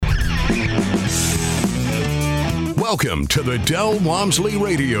Welcome to the Del Walmsley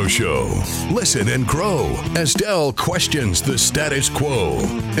Radio Show. Listen and grow as Del questions the status quo,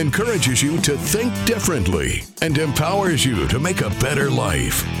 encourages you to think differently, and empowers you to make a better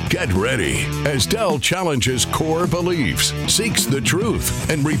life. Get ready as Del challenges core beliefs, seeks the truth,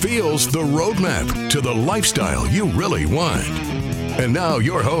 and reveals the roadmap to the lifestyle you really want. And now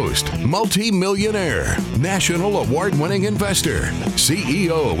your host, multi-millionaire, national award-winning investor,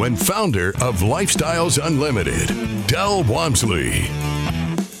 CEO and founder of Lifestyles Unlimited, Del Walmsley.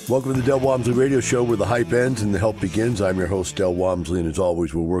 Welcome to the Del Walmsley Radio Show, where the hype ends and the help begins. I'm your host, Del Walmsley, and as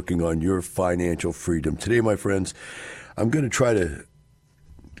always, we're working on your financial freedom. Today, my friends, I'm going to try to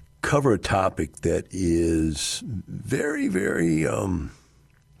cover a topic that is very, I'm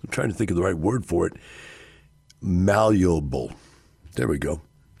trying to think of the right word for it, malleable. There we go.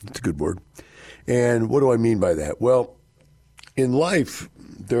 That's a good word. And what do I mean by that? Well, in life,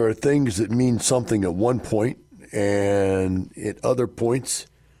 there are things that mean something at one point, and at other points,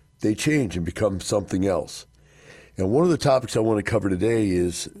 they change and become something else. And one of the topics I want to cover today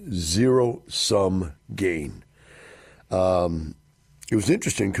is zero-sum gain. It was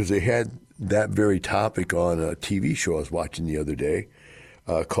interesting because they had that very topic on a TV show I was watching the other day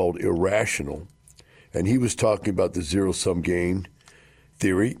called Irrational. And he was talking about the zero-sum gain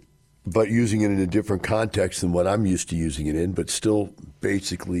theory, but using it in a different context than what I'm used to using it in, but still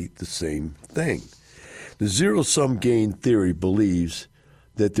basically the same thing. The zero-sum gain theory believes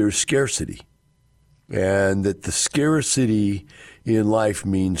that there's scarcity, and that the scarcity in life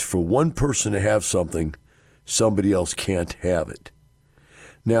means for one person to have something, somebody else can't have it.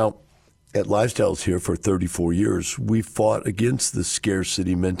 Now, at Lifestyles here for 34 years, we fought against the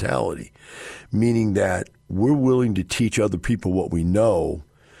scarcity mentality, meaning that we're willing to teach other people what we know.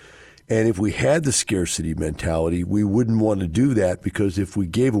 And if we had the scarcity mentality, we wouldn't want to do that, because if we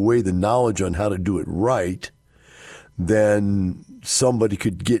gave away the knowledge on how to do it right, then somebody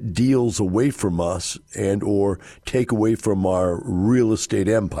could get deals away from us and or take away from our real estate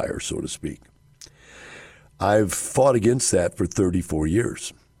empire, so to speak. I've fought against that for 34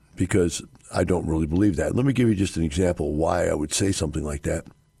 years because I don't really believe that. Let me give you just an example of why I would say something like that.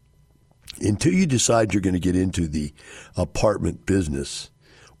 Until you decide you're going to get into the apartment business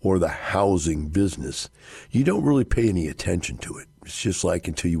or the housing business, you don't really pay any attention to it. It's just like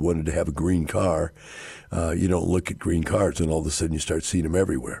until you wanted to have a green car, you don't look at green cars, and all of a sudden you start seeing them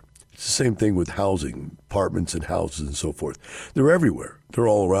everywhere. It's the same thing with housing, apartments and houses and so forth. They're everywhere. They're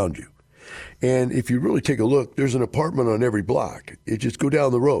all around you. And if you really take a look, there's an apartment on every block. You just go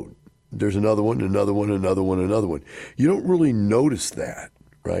down the road. There's another one, another one, another one, another one. You don't really notice that,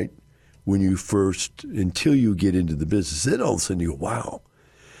 right? When you first, until you get into the business, then all of a sudden you go, wow,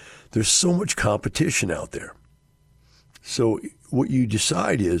 there's so much competition out there. So what you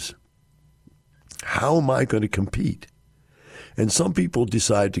decide is, how am I going to compete? And some people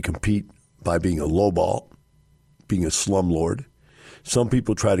decide to compete by being a lowball, being a slumlord. Some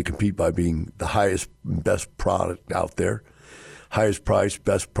people try to compete by being the highest, best product out there, highest price,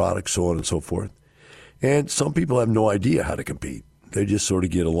 best product, so on and so forth. And some people have no idea how to compete. They just sort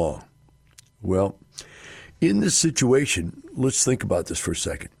of get along. Well, in this situation, let's think about this for a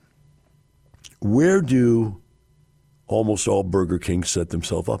second. Where do almost all Burger Kings set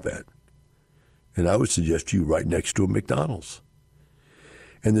themselves up at? And I would suggest you right next to a McDonald's.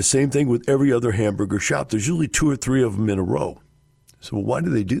 And the same thing with every other hamburger shop. There's usually two or three of them in a row. So why do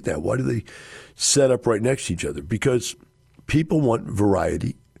they do that? Why do they set up right next to each other? Because people want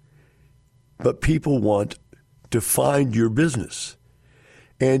variety, but people want to find your business.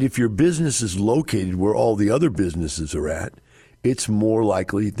 And if your business is located where all the other businesses are at, it's more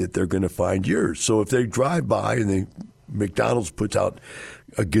likely that they're going to find yours. So if they drive by and McDonald's puts out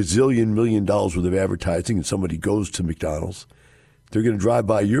a gazillion $1 million worth of advertising and somebody goes to McDonald's, they're going to drive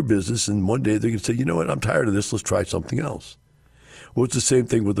by your business, and one day they're going to say, you know what, I'm tired of this, let's try something else. Well, it's the same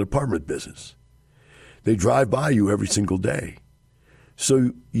thing with the apartment business. They drive by you every single day.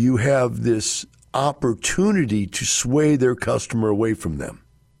 So you have this opportunity to sway their customer away from them.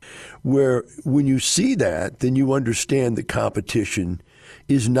 Where when you see that, then you understand that competition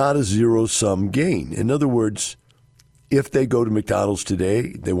is not a zero-sum gain. In other words, if they go to McDonald's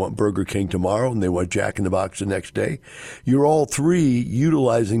today, they want Burger King tomorrow, and they want Jack in the Box the next day, you're all three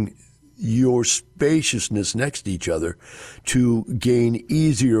utilizing your spaciousness next to each other to gain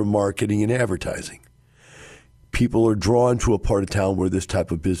easier marketing and advertising. People are drawn to a part of town where this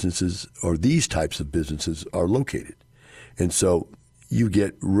type of businesses or these types of businesses are located. And so you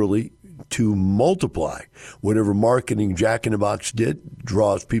get really to multiply. Whatever marketing Jack in the Box did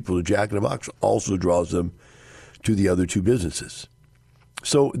draws people to Jack in the Box, also draws them to the other two businesses.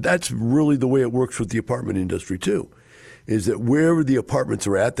 So that's really the way it works with the apartment industry too. is that wherever the apartments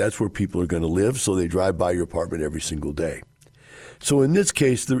are at, that's where people are going to live, so they drive by your apartment every single day. So in this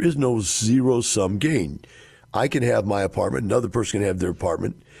case, there is no zero-sum gain. I can have my apartment, another person can have their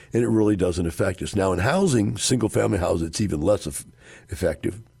apartment, and it really doesn't affect us. Now in housing, single-family housing, it's even less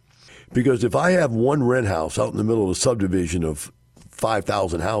effective, because if I have one rent house out in the middle of a subdivision of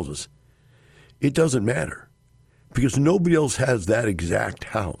 5,000 houses, it doesn't matter, because nobody else has that exact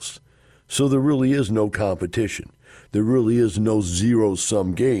house. So there really is no competition. There really is no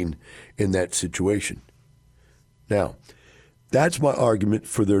zero-sum gain in that situation. Now, that's my argument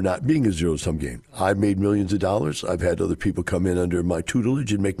for there not being a zero-sum gain. I've made millions of dollars. I've had other people come in under my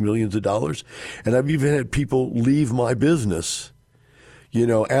tutelage and make millions of dollars. And I've even had people leave my business,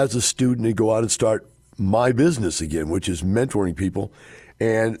 as a student and go out and start my business again, which is mentoring people,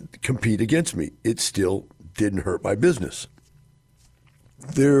 and compete against me. It still didn't hurt my business.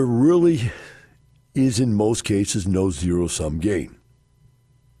 There really is, in most cases, no zero-sum gain.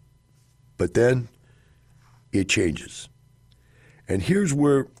 But then it changes. And here's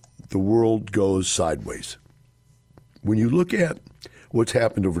where the world goes sideways. When you look at what's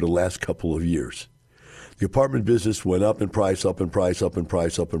happened over the last couple of years, the apartment business went up in price, up in price, up in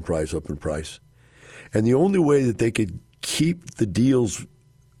price, up in price, up in price. And the only way that they could keep the deals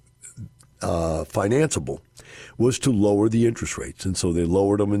financeable was to lower the interest rates. And so they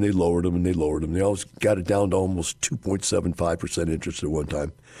lowered them and they lowered them and they lowered them. They always got it down to almost 2.75% interest at one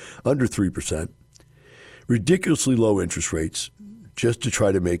time, under 3%. Ridiculously low interest rates just to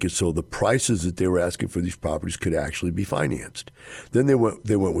try to make it so the prices that they were asking for these properties could actually be financed. Then they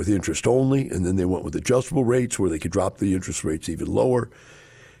went with interest only, and then they went with adjustable rates where they could drop the interest rates even lower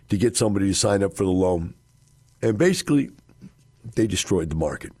to get somebody to sign up for the loan. And basically, they destroyed the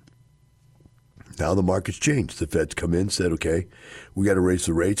market. Now the market's changed. The Fed's come in, said, okay, we got to raise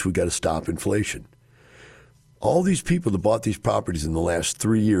the rates. We got to stop inflation. All these people that bought these properties in the last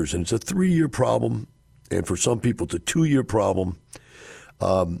 3 years, and it's a 3-year problem, and for some people it's a 2-year problem,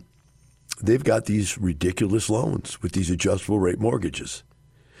 they've got these ridiculous loans with these adjustable rate mortgages.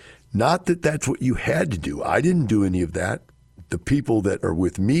 Not that that's what you had to do. I didn't do any of that. The people that are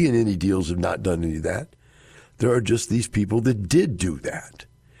with me in any deals have not done any of that. There are just these people that did do that.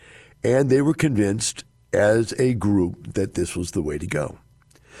 And they were convinced as a group that this was the way to go.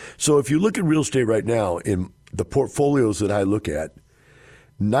 So if you look at real estate right now, in the portfolios that I look at,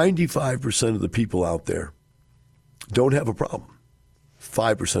 95% of the people out there don't have a problem.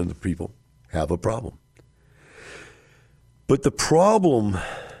 5% of the people have a problem. But the problem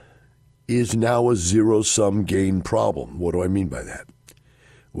is now a zero-sum gain problem. What do I mean by that?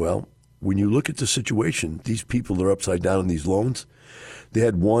 Well, when you look at the situation, these people that are upside down in these loans, they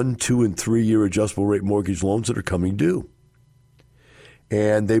had 1, 2, and 3-year adjustable rate mortgage loans that are coming due.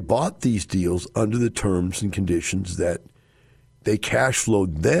 And they bought these deals under the terms and conditions that they cash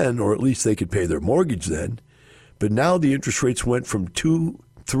flowed then, or at least they could pay their mortgage then. But now the interest rates went from 2,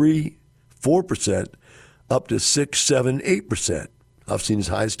 3, 4% up to 6, 7, 8%. I've seen as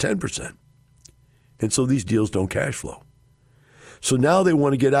high as 10%. And so these deals don't cash flow. So now they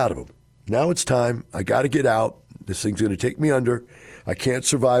want to get out of them. Now it's time. I got to get out. This thing's going to take me under. I can't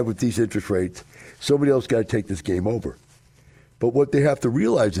survive with these interest rates. Somebody else got to take this game over. But what they have to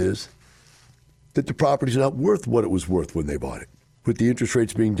realize is that the property's not worth what it was worth when they bought it. With the interest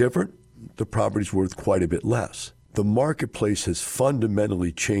rates being different, the property's worth quite a bit less. The marketplace has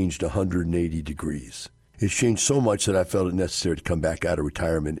fundamentally changed 180 degrees. It's changed so much that I felt it necessary to come back out of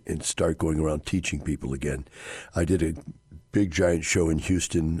retirement and start going around teaching people again. I did a big giant show in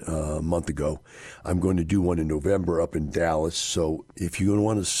Houston a month ago. I'm going to do one in November up in Dallas. So if you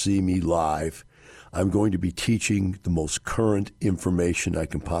want to see me live, I'm going to be teaching the most current information I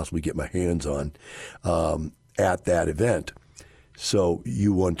can possibly get my hands on at that event. So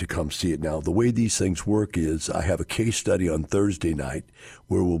you want to come see it. Now, the way these things work is I have a case study on Thursday night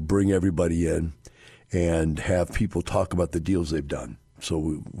where we'll bring everybody in and have people talk about the deals they've done.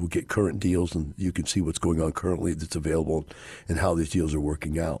 So we'll get current deals, and you can see what's going on currently that's available and how these deals are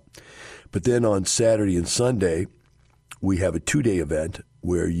working out. But then on Saturday and Sunday, we have a 2-day event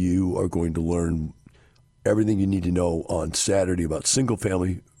where you are going to learn everything you need to know on Saturday about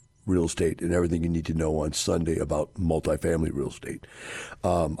single-family real estate and everything you need to know on Sunday about multifamily real estate.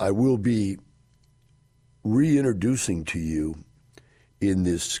 I will be reintroducing to you in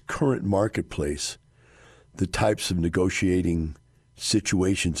this current marketplace the types of negotiating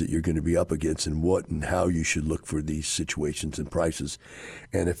situations that you're going to be up against and what and how you should look for these situations and prices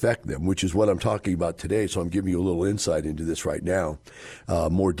and affect them, which is what I'm talking about today. So I'm giving you a little insight into this right now,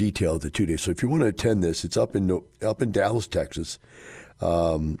 more detail of the 2 days. So if you want to attend this, it's up in Dallas, Texas.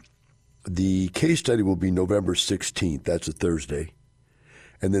 The case study will be November 16th. That's a Thursday.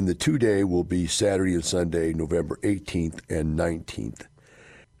 And then the 2-day will be Saturday and Sunday, November 18th and 19th.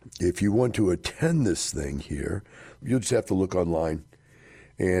 If you want to attend this thing here, you'll just have to look online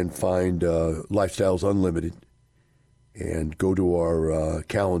and find Lifestyles Unlimited and go to our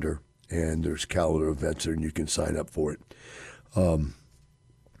calendar. And there's calendar events there, and you can sign up for it.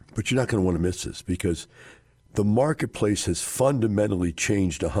 But you're not going to want to miss this because the marketplace has fundamentally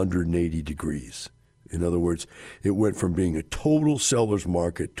changed 180 degrees. In other words, it went from being a total seller's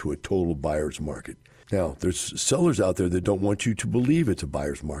market to a total buyer's market. Now, there's sellers out there that don't want you to believe it's a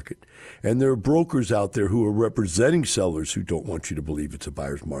buyer's market. And there are brokers out there who are representing sellers who don't want you to believe it's a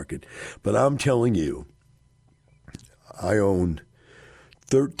buyer's market. But I'm telling you, I own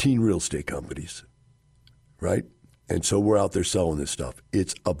 13 real estate companies, right? And so we're out there selling this stuff.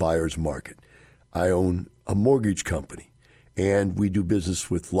 It's a buyer's market. I own a mortgage company, and we do business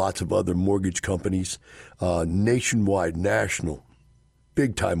with lots of other mortgage companies, nationwide, national,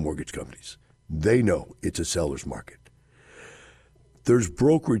 big-time mortgage companies. They know it's a seller's market. There's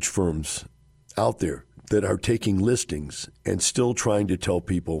brokerage firms out there that are taking listings and still trying to tell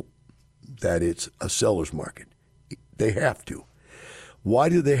people that it's a seller's market. They have to. Why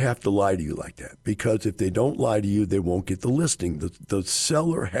do they have to lie to you like that? Because if they don't lie to you, they won't get the listing. The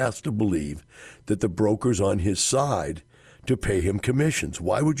seller has to believe that the broker's on his side to pay him commissions.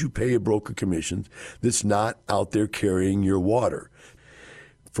 Why would you pay a broker commissions that's not out there carrying your water?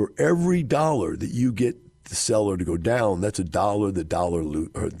 For every dollar that you get the seller to go down, that's a dollar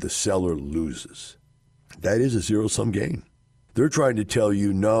the seller loses. That is a zero-sum game. They're trying to tell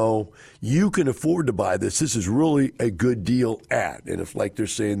you, no, you can afford to buy this. This is really a good deal at. And if, like they're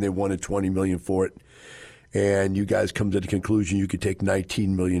saying, they wanted $20 million for it, and you guys come to the conclusion you could take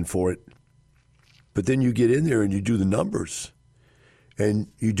 $19 million for it, but then you get in there and you do the numbers, and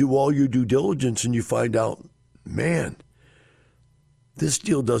you do all your due diligence, and you find out, man, this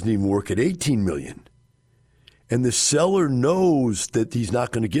deal doesn't even work at $18 million. And the seller knows that he's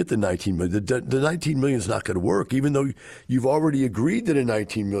not going to get the $19 million. The $19 million is not going to work. Even though you've already agreed that a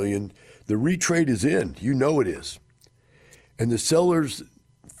 $19 million, the retrade is in. You know it is. And the seller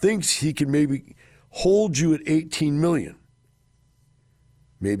thinks he can maybe hold you at $18 million.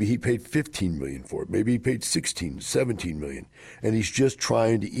 Maybe he paid $15 million for it. Maybe he paid $16, $17 million. And he's just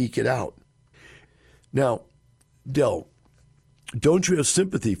trying to eke it out. Now, Del, don't you have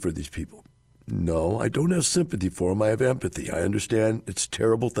sympathy for these people? No, I don't have sympathy for them. I have empathy. I understand it's a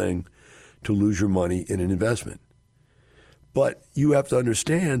terrible thing to lose your money in an investment. But you have to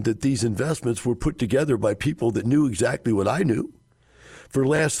understand that these investments were put together by people that knew exactly what I knew. For the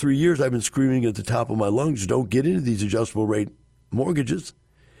last 3 years, I've been screaming at the top of my lungs, don't get into these adjustable rate mortgages.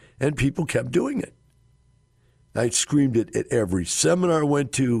 And people kept doing it. I screamed it at every seminar I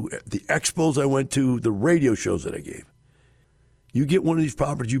went to, the expos I went to, the radio shows that I gave. You get one of these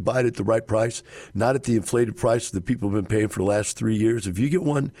properties, you buy it at the right price, not at the inflated price that people have been paying for the last 3 years. If you get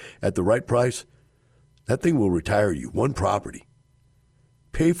one at the right price, that thing will retire you, one property.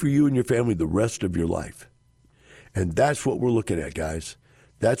 Pay for you and your family the rest of your life. And that's what we're looking at, guys.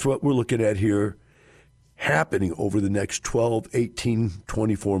 That's what we're looking at here happening over the next 12, 18,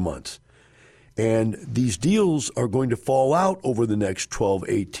 24 months. And these deals are going to fall out over the next 12,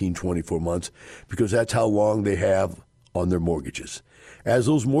 18, 24 months because that's how long they have on their mortgages. As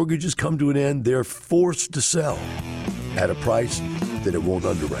those mortgages come to an end, they're forced to sell at a price that it won't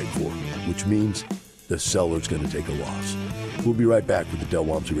underwrite for, which means the seller's going to take a loss. We'll be right back with the Del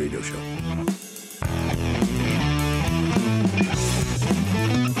Walmsley Radio Show.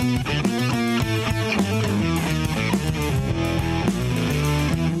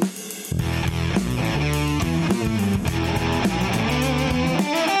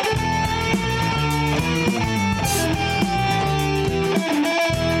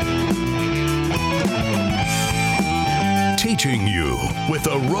 Teaching you with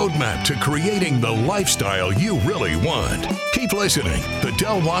a roadmap to creating the lifestyle you really want. Keep listening. The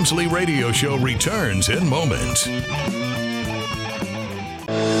Del Walmsley Radio Show returns in moments.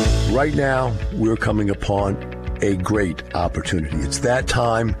 Right now, we're coming upon a great opportunity. It's that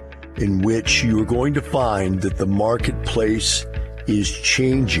time in which you're going to find that the marketplace is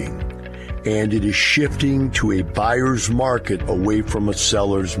changing and it is shifting to a buyer's market away from a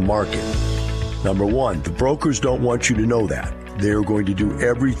seller's market. Number one, the brokers don't want you to know that. They're going to do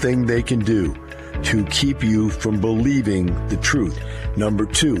everything they can do to keep you from believing the truth. Number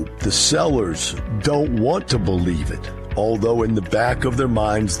two, the sellers don't want to believe it, although in the back of their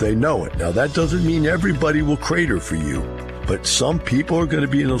minds they know it. Now, that doesn't mean everybody will crater for you, But some people are going to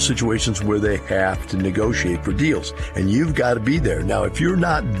be in those situations where they have to negotiate for deals, and you've got to be there. Now, if you're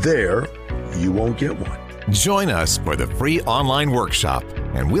not there, you won't get one. Join us for the free online workshop,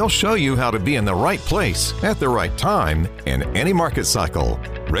 and we'll show you how to be in the right place at the right time in any market cycle.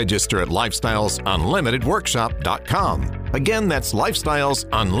 Register at lifestylesunlimitedworkshop.com. Again, that's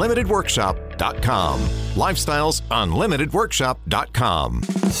lifestylesunlimitedworkshop.com. lifestylesunlimitedworkshop.com.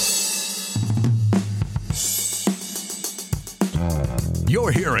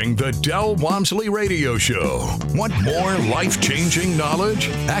 You're hearing the Del Walmsley Radio Show. Want more life-changing knowledge?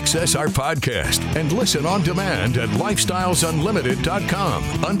 Access our podcast and listen on demand at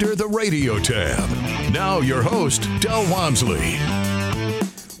lifestylesunlimited.com under the radio tab. Now your host, Del Walmsley.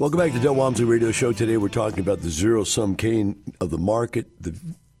 Welcome back to the Del Walmsley Radio Show. Today we're talking about the zero-sum game of the market,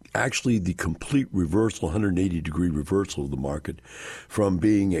 actually the complete reversal, 180-degree reversal of the market from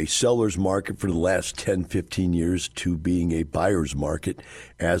being a seller's market for the last 10, 15 years to being a buyer's market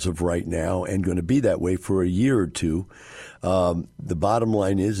as of right now, and going to be that way for a year or two. The bottom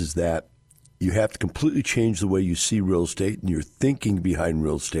line is that you have to completely change the way you see real estate and your thinking behind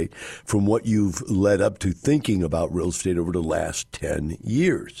real estate from what you've led up to thinking about real estate over the last 10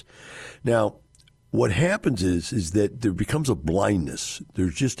 years. Now, what happens is that there becomes a blindness.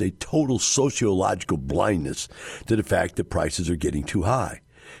 There's just a total sociological blindness to the fact that prices are getting too high.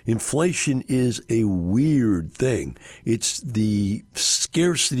 Inflation is a weird thing. It's the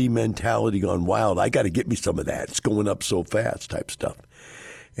scarcity mentality gone wild. I got to get me some of that. It's going up so fast type stuff.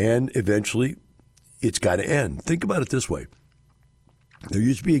 And eventually, it's got to end. Think about it this way. There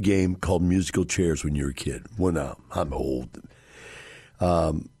used to be a game called musical chairs when you were a kid. Well, now, I'm old.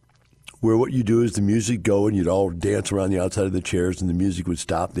 Where what you do is the music go and you'd all dance around the outside of the chairs and the music would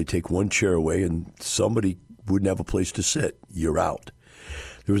stop. They'd take one chair away and somebody wouldn't have a place to sit. You're out.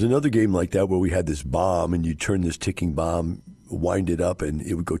 There was another game like that where we had this bomb and you'd turn this ticking bomb, wind it up, and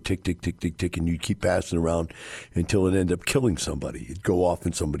it would go tick, tick, tick, tick, tick, and you'd keep passing around until it ended up killing somebody. It'd go off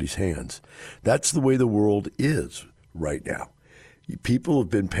in somebody's hands. That's the way the world is right now. People have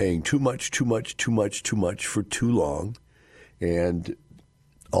been paying too much for too long, and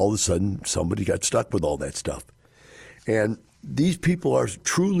all of a sudden somebody got stuck with all that stuff. And these people are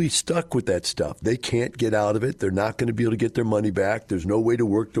truly stuck with that stuff. They can't get out of it. They're not going to be able to get their money back. There's no way to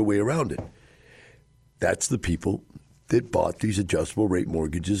work their way around it. That's the people that bought these adjustable rate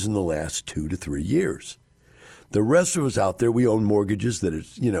mortgages in the last 2 to 3 years. The rest of us out there, we own mortgages that are,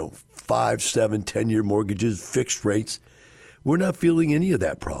 5, 7, 10-year mortgages, fixed rates. We're not feeling any of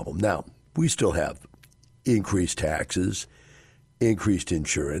that problem. Now, we still have increased taxes, increased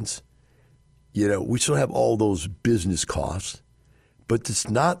insurance. We still have all those business costs, but it's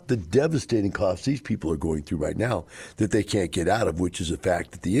not the devastating costs these people are going through right now that they can't get out of, which is the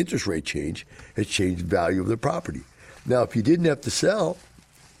fact that the interest rate change has changed the value of their property. Now, if you didn't have to sell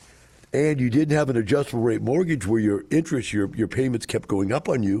and you didn't have an adjustable rate mortgage where your interest, your payments kept going up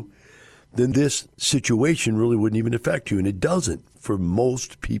on you, then this situation really wouldn't even affect you. And it doesn't for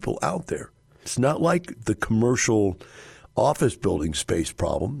most people out there. It's not like the commercial office building space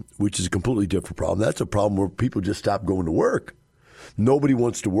problem, which is a completely different problem. That's a problem where people just stop going to work. Nobody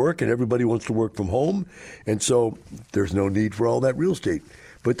wants to work and everybody wants to work from home. And so there's no need for all that real estate.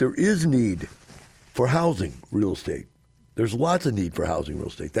 But there is need for housing real estate. There's lots of need for housing real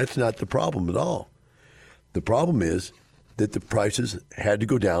estate. That's not the problem at all. The problem is that the prices had to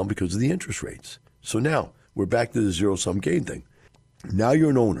go down because of the interest rates. So now we're back to the zero-sum game thing. Now you're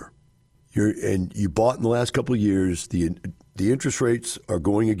an owner. And you bought in the last couple of years. The interest rates are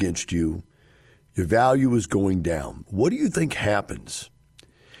going against you. Your value is going down. What do you think happens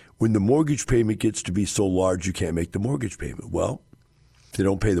when the mortgage payment gets to be so large you can't make the mortgage payment? Well, they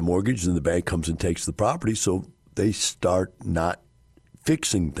don't pay the mortgage, then the bank comes and takes the property, so they start not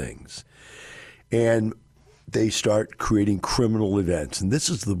fixing things. And they start creating criminal events. And this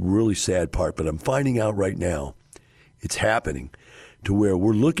is the really sad part, but I'm finding out right now it's happening to where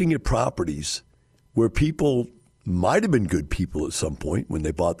we're looking at properties where people might have been good people at some point when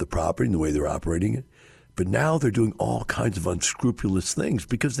they bought the property and the way they're operating it, but now they're doing all kinds of unscrupulous things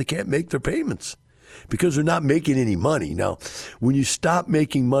because they can't make their payments, because they're not making any money. Now, when you stop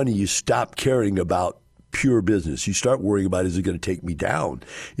making money, you stop caring about pure business. You start worrying about, is it going to take me down?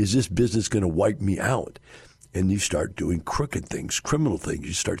 Is this business going to wipe me out? And you start doing crooked things, criminal things.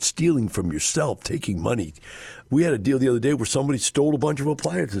 You start stealing from yourself, taking money. We had a deal the other day where somebody stole a bunch of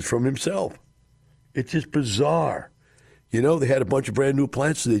appliances from himself. It's just bizarre. They had a bunch of brand new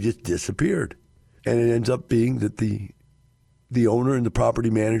appliances. They just disappeared. And it ends up being that the owner and the property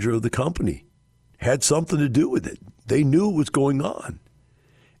manager of the company had something to do with it. They knew what was going on.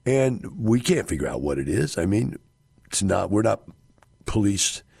 And we can't figure out what it is. I mean, we're not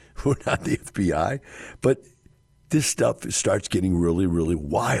police, we're not the FBI, but this stuff starts getting really, really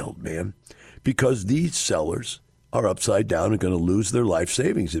wild, man, because these sellers are upside down and going to lose their life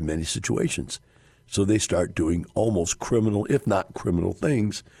savings in many situations. So they start doing almost criminal, if not criminal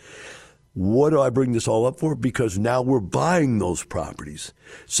things. What do I bring this all up for? Because now we're buying those properties.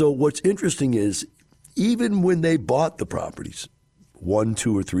 So what's interesting is even when they bought the properties 1,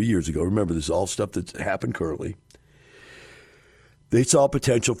 2, or 3 years ago, remember this is all stuff that's happened currently, they saw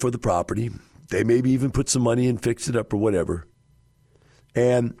potential for the property. They maybe even put some money in, fixed it up or whatever.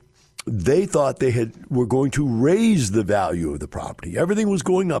 And they thought they were going to raise the value of the property. Everything was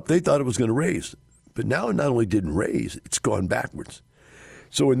going up. They thought it was going to raise. But now it not only didn't raise, it's gone backwards.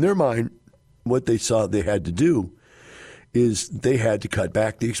 So in their mind, what they saw they had to do is they had to cut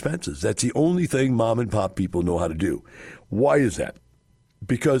back the expenses. That's the only thing mom and pop people know how to do. Why is that?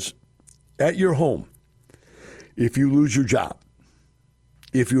 Because at your home, if you lose your job,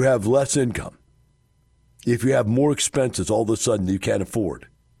 if you have less income, if you have more expenses all of a sudden you can't afford,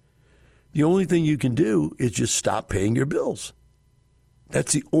 the only thing you can do is just stop paying your bills.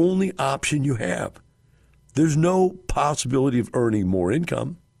 That's the only option you have. There's no possibility of earning more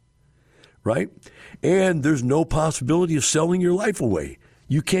income, right? And there's no possibility of selling your life away.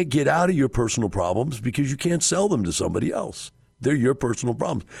 You can't get out of your personal problems because you can't sell them to somebody else. They're your personal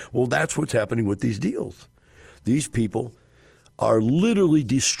problems. Well, that's what's happening with these deals. These people are literally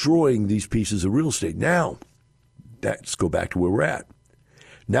destroying these pieces of real estate. Now, let's go back to where we're at.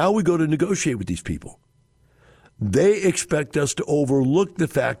 Now we go to negotiate with these people. They expect us to overlook the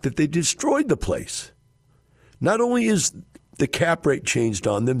fact that they destroyed the place. Not only is the cap rate changed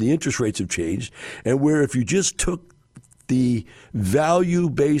on them, the interest rates have changed, and where if you just took the value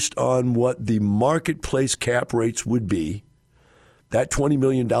based on what the marketplace cap rates would be, that $20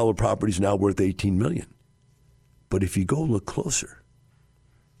 million property is now worth $18 million. But if you go look closer,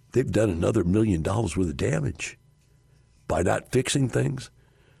 they've done another $1 million worth of damage by not fixing things,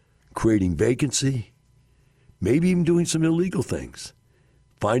 creating vacancy, maybe even doing some illegal things,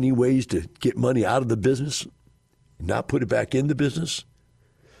 finding ways to get money out of the business, not put it back in the business,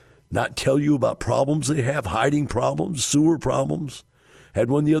 not tell you about problems they have, hiding problems, sewer problems. Had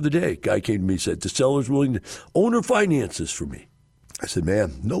one the other day. Guy came to me and said, the seller's willing to owner finances for me. I said,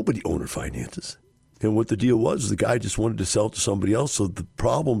 man, nobody owner finances. And what the deal was, the guy just wanted to sell it to somebody else, so the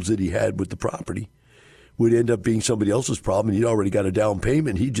problems that he had with the property would end up being somebody else's problem. He'd already got a down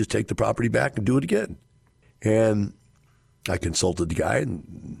payment. He'd just take the property back and do it again. And I consulted the guy,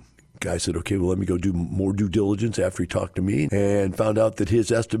 and the guy said, okay, well, let me go do more due diligence after he talked to me, and found out that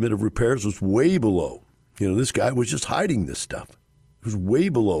his estimate of repairs was way below. This guy was just hiding this stuff. It was way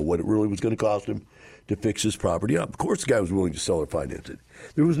below what it really was going to cost him to fix his property up. Of course, the guy was willing to sell or finance it.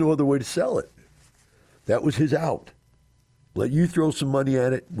 There was no other way to sell it. That was his out. Let you throw some money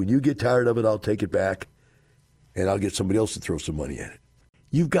at it. When you get tired of it, I'll take it back, and I'll get somebody else to throw some money at it.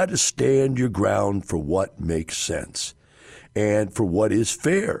 You've got to stand your ground for what makes sense and for what is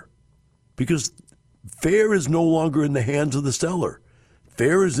fair, because fair is no longer in the hands of the seller.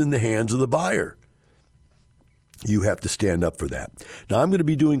 Fair is in the hands of the buyer. You have to stand up for that. Now, I'm going to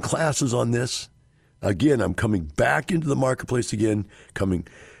be doing classes on this. Again, I'm coming back into the marketplace again, coming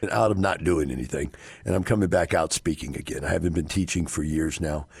out of not doing anything, and I'm coming back out speaking again. I haven't been teaching for years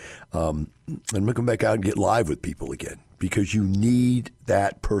now. I'm going to come back out and get live with people again, because you need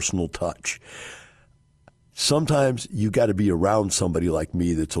that personal touch. Sometimes you got to be around somebody like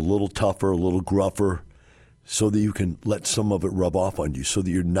me that's a little tougher, a little gruffer, so that you can let some of it rub off on you, so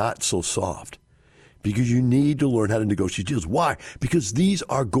that you're not so soft. Because you need to learn how to negotiate deals. Why? Because these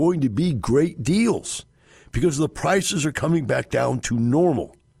are going to be great deals. Because the prices are coming back down to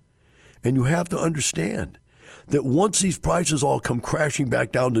normal. And you have to understand that once these prices all come crashing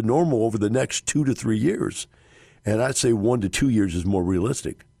back down to normal over the next 2 to 3 years, and I'd say 1 to 2 years is more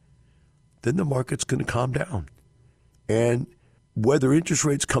realistic, then the market's going to calm down. And whether interest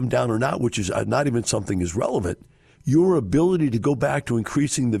rates come down or not, which is not even something is relevant, your ability to go back to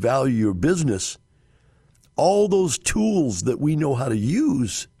increasing the value of your business, all those tools that we know how to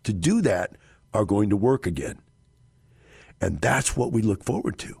use to do that are going to work again. And that's what we look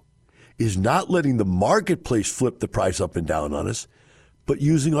forward to, is not letting the marketplace flip the price up and down on us, but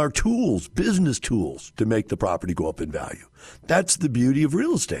using our tools, business tools, to make the property go up in value. That's the beauty of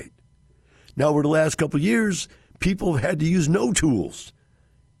real estate. Now, over the last couple of years, people have had to use no tools.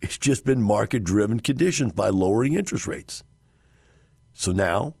 It's just been market-driven conditions by lowering interest rates. So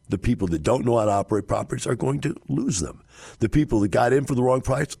now the people that don't know how to operate properties are going to lose them. The people that got in for the wrong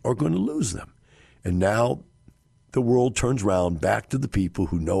price are going to lose them. And now the world turns around back to the people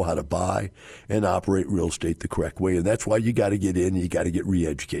who know how to buy and operate real estate the correct way. And that's why you got to get in and you got to get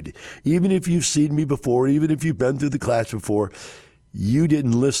re-educated. Even if you've seen me before, even if you've been through the class before, you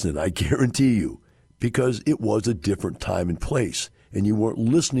didn't listen, I guarantee you, because it was a different time and place. And you weren't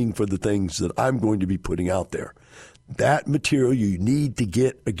listening for the things that I'm going to be putting out there. That material you need to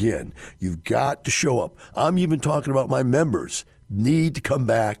get again. You've got to show up. I'm even talking about my members need to come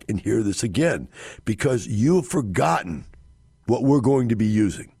back and hear this again because you've forgotten what we're going to be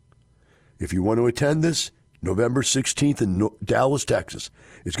using. If you want to attend this, November 16th in Dallas, Texas,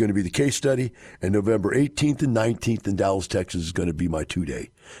 it's going to be the case study, and November 18th and 19th in Dallas, Texas is going to be my 2-day.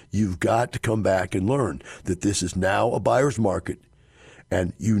 You've got to come back and learn that this is now a buyer's market,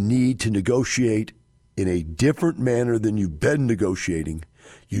 and you need to negotiate in a different manner than you've been negotiating.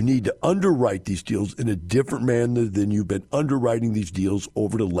 You need to underwrite these deals in a different manner than you've been underwriting these deals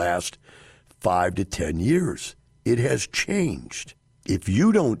over the last 5 to 10 years. It has changed. If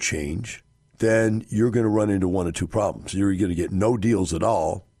you don't change, then you're going to run into one of two problems. You're going to get no deals at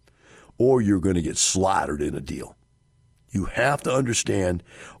all, or you're going to get slaughtered in a deal. You have to understand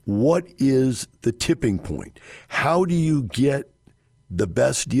what is the tipping point. How do you get the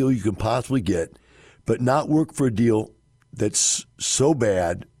best deal you can possibly get, but not work for a deal that's so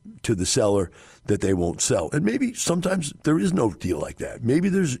bad to the seller that they won't sell? And maybe sometimes there is no deal like that. Maybe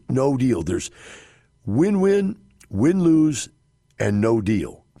there's no deal. There's win-win, win-lose, and no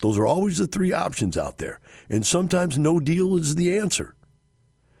deal. Those are always the three options out there. And sometimes no deal is the answer.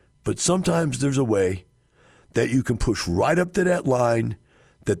 But sometimes there's a way that you can push right up to that line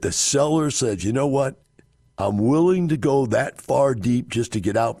that the seller says, you know what, I'm willing to go that far deep just to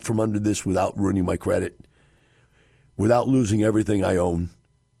get out from under this without ruining my credit, without losing everything I own,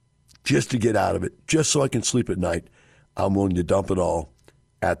 just to get out of it, just so I can sleep at night. I'm willing to dump it all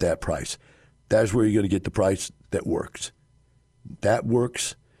at that price. That's where you're going to get the price that works. That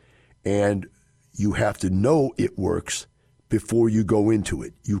works, and you have to know it works before you go into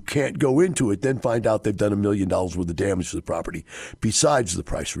it. You can't go into it, then find out they've done $1 million worth of damage to the property besides the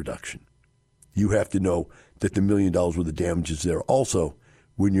price reduction. You have to know that the $1 million worth of damage is there also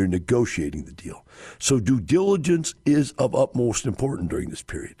when you're negotiating the deal. So due diligence is of utmost importance during this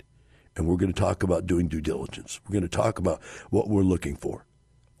period. And we're going to talk about doing due diligence. We're going to talk about what we're looking for.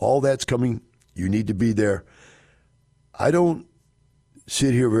 All that's coming. You need to be there. I don't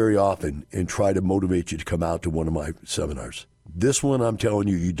sit here very often and try to motivate you to come out to one of my seminars. This one, I'm telling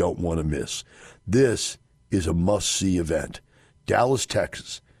you, you don't want to miss. This is a must-see event. Dallas,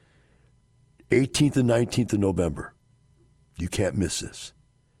 Texas, 18th and 19th of November. You can't miss this.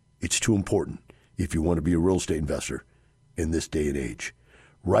 It's too important if you want to be a real estate investor in this day and age.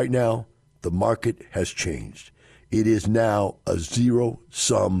 Right now, the market has changed. It is now a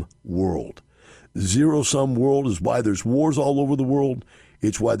zero-sum world. Zero-sum world is why there's wars all over the world.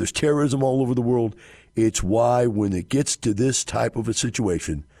 It's why there's terrorism all over the world. It's why when it gets to this type of a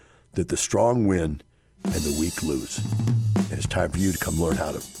situation that the strong win and the weak lose. And it's time for you to come learn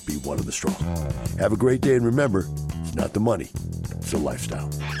how to be one of the strong. Have a great day, and remember, it's not the money, it's the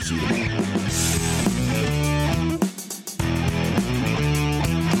lifestyle. See you tomorrow.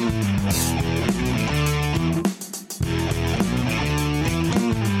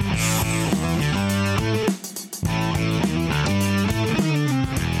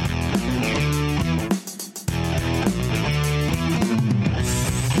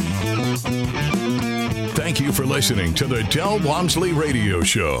 Thank you for listening to the Del Walmsley Radio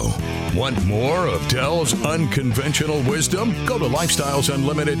Show. Want more of Del's unconventional wisdom? Go to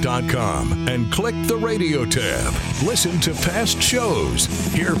lifestylesunlimited.com and click the radio tab. Listen to past shows,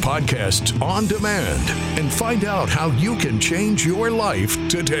 hear podcasts on demand, and find out how you can change your life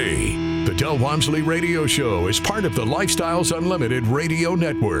today. The Del Walmsley Radio Show is part of the Lifestyles Unlimited Radio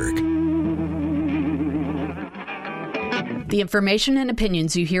Network. The information and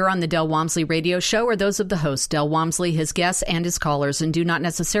opinions you hear on the Del Walmsley Radio Show are those of the host, Del Walmsley, his guests, and his callers, and do not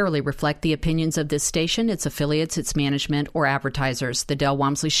necessarily reflect the opinions of this station, its affiliates, its management, or advertisers. The Del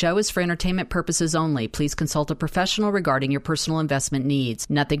Walmsley Show is for entertainment purposes only. Please consult a professional regarding your personal investment needs.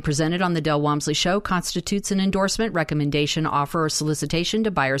 Nothing presented on the Del Walmsley Show constitutes an endorsement, recommendation, offer, or solicitation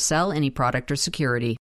to buy or sell any product or security.